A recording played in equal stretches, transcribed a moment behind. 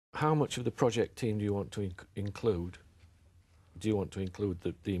how much of the project team do you want to include? Do you want to include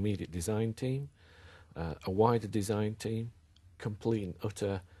the immediate design team, a wider design team, complete and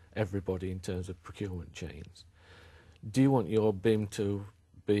utter everybody in terms of procurement chains? Do you want your BIM to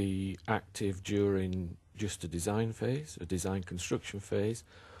be active during just a design phase, a design construction phase,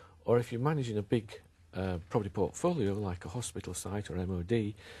 or if you're managing a big property portfolio like a hospital site or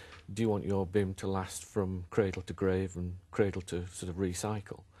MOD, do you want your BIM to last from cradle to grave and cradle to sort of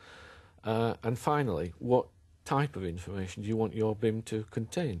recycle? And finally, what type of information do you want your BIM to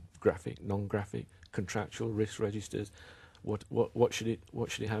contain? Graphic, non-graphic, contractual, risk registers? What should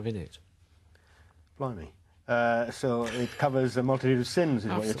it have in it? Blimey. So it covers a multitude of sins,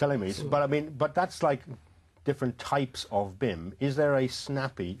 is what you're telling me. But I mean, but that's like different types of BIM. Is there a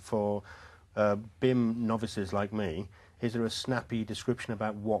snappy for BIM novices like me? Is there a snappy description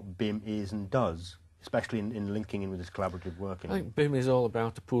about what BIM is and does, especially in linking in with this collaborative working? I think BIM is all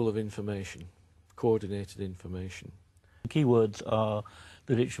about a pool of information, coordinated information. The key words are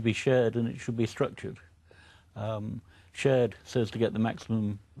that it should be shared and it should be structured. Shared so as to get the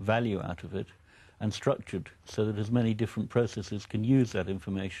maximum value out of it, and structured so that as many different processes can use that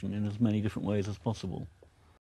information in as many different ways as possible.